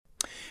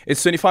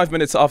It's 25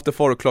 minutes after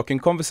 4 o'clock. In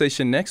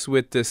conversation next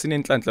with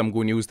Sinenhlanhla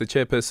Mnguni, who's the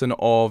chairperson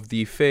of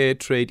the Fair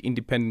Trade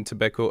Independent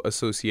Tobacco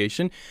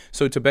Association.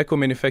 So tobacco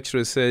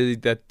manufacturers say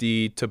that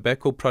the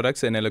Tobacco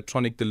Products and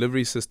Electronic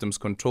Delivery Systems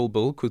Control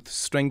Bill could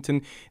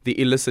strengthen the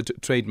illicit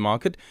trade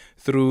market.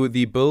 Through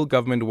the bill,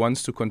 government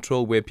wants to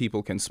control where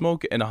people can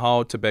smoke and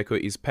how tobacco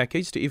is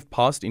packaged. If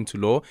passed into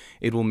law,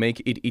 it will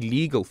make it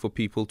illegal for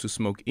people to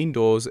smoke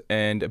indoors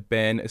and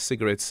ban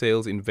cigarette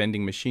sales in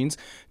vending machines.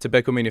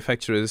 Tobacco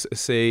manufacturers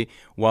say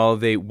while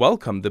they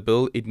welcome the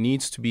bill, it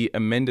needs to be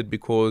amended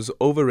because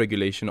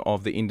overregulation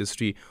of the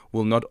industry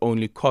will not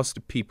only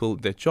cost people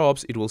their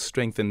jobs, it will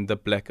strengthen the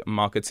black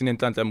market.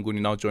 Sinenhlanhla Mnguni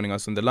now joining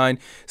us on the line.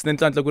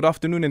 Sinenhlanhla, good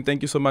afternoon and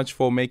thank you so much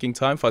for making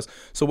time for us.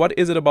 So what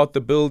is it about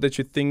the bill that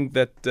you think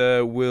that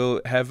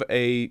will have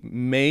a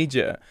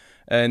major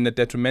and a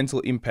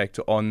detrimental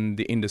impact on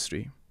the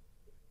industry?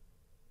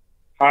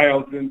 Hi,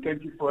 Alton.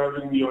 Thank you for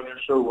having me on your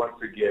show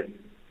once again.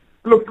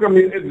 Look, I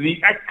mean, the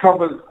Act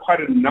covers quite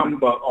a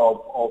number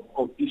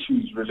of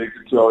issues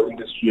related to our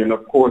industry. And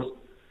of course,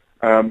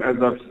 as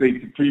I've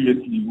stated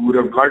previously, we would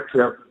have liked to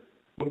have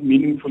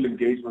meaningful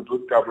engagement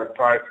with government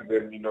prior to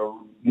them,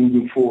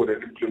 moving forward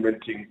and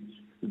implementing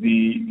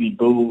the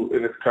bill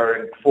in its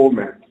current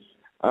format.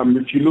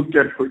 If you look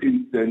at, for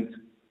instance,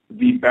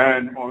 the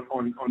ban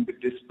on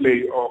the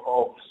display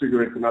of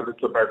cigarettes and other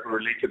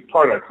tobacco-related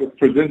products, it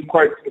presents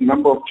quite a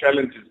number of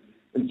challenges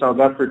in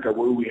South Africa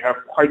where we have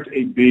quite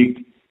a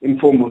big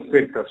informal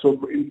sector. So,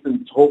 for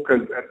instance,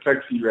 hawkers at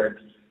taxi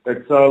ranks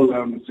that sell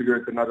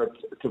cigarettes and other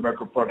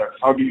tobacco products,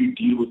 how do you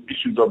deal with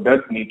issues of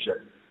that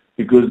nature?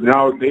 Because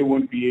now they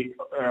won't be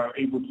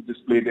able to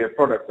display their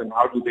products, and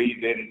how do they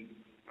then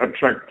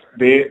attract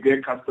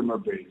their customer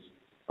base?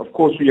 Of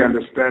course, we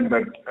understand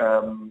that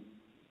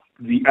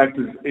the Act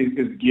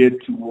is geared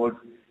towards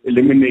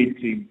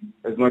eliminating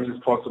as much as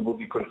possible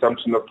the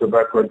consumption of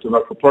tobacco and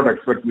tobacco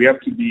products, but we have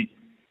to be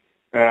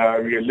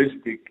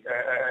realistic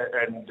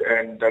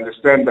and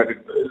understand that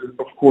it,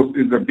 of course,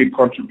 is a big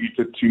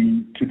contributor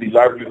to the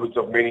livelihoods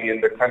of many in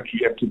the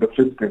country and to the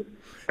fiscus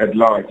at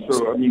large.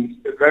 So, I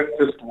mean, that's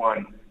just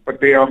one.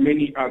 But there are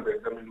many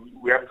others. I mean,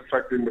 we have to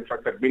factor in the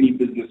fact that many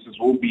businesses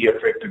will be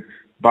affected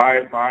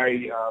by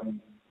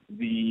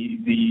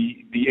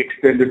the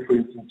extended, for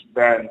instance,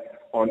 ban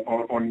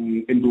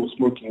on indoor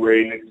smoking, where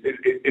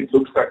it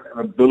looks like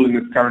a bill in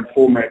its current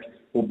format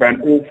will ban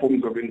all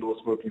forms of indoor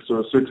smoking.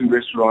 So certain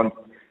restaurants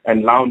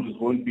and lounges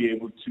won't be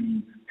able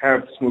to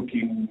have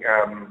smoking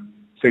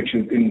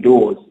sections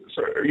indoors.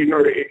 So,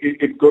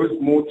 it goes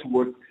more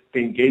towards the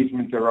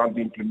engagement around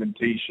the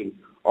implementation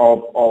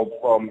of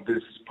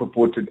this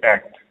purported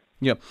Act.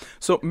 Yeah.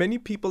 So many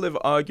people have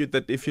argued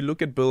that if you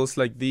look at bills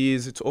like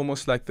these, it's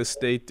almost like the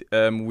state,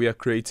 we are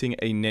creating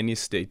a nanny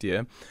state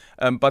here.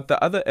 But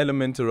the other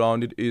element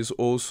around it is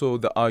also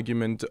the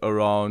argument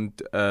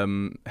around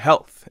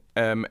health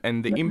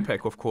and the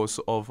impact, of course,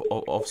 of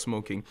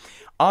smoking.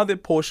 Are there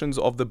portions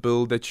of the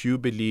bill that you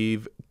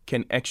believe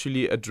can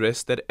actually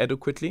address that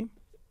adequately?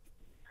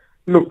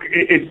 Look,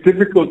 it's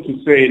difficult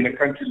to say in a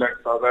country like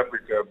South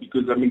Africa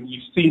because, I mean,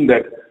 you've seen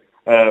that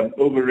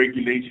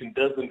overregulation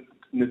doesn't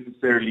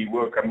necessarily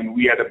work. I mean,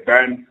 we had a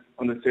ban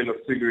on the sale of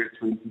cigarettes,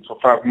 for instance, for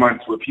 5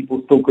 months where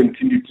people still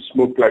continued to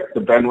smoke like the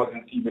ban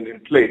wasn't even in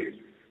place.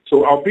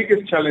 So our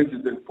biggest challenge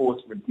is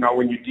enforcement. Now,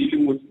 when you're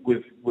dealing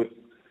with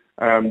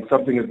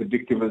something as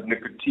addictive as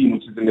nicotine,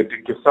 which is an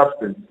addictive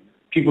substance,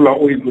 people are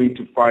always going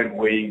to find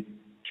ways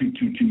to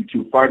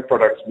find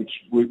products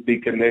which they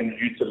can then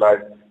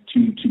utilize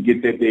to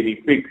get their daily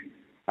fix.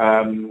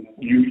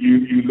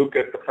 You look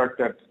at the fact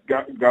that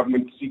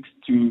government seeks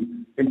to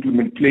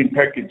implement plain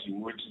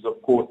packaging, which is,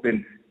 of course,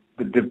 then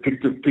the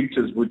depictive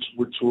pictures which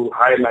will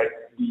highlight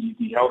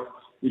the health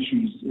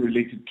issues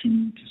related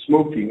to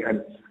smoking.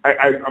 And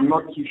I'm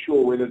not too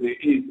sure whether there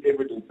is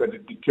evidence that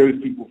it deters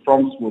people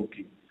from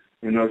smoking.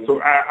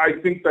 So I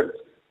think that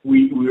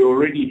we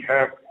already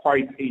have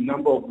quite a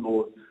number of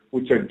laws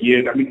which are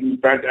geared. I mean, we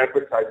banned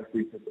advertising, for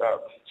instance.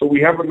 So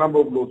we have a number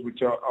of laws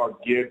which are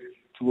geared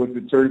towards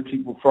deterring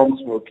people from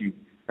smoking.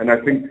 And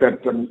I think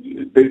that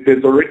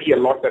there's already a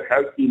lot that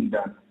has been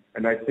done.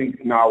 And I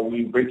think now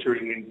we're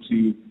venturing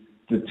into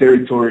the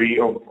territory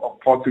of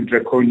possibly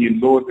draconian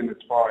laws in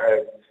as far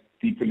as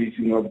the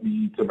policing of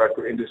the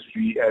tobacco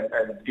industry and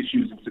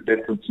issues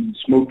incidental to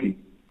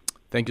smoking.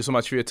 Thank you so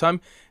much for your time.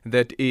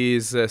 That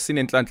is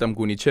Sinenhlanhla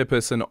Mnguni,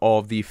 chairperson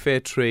of the Fair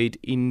Trade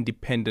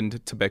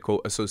Independent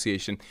Tobacco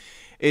Association.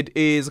 It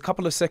is a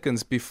couple of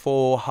seconds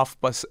before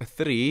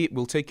 3:30.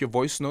 We'll take your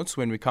voice notes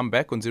when we come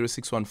back on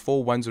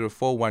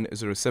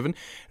 0614-104-107.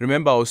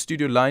 Remember, our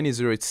studio line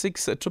is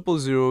 086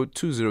 000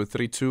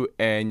 2032,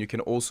 and you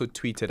can also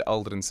tweet at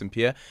Aldrin St.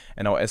 Pierre,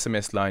 and our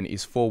SMS line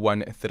is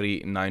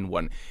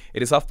 41391.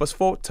 It is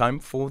 4:30, time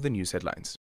for the news headlines.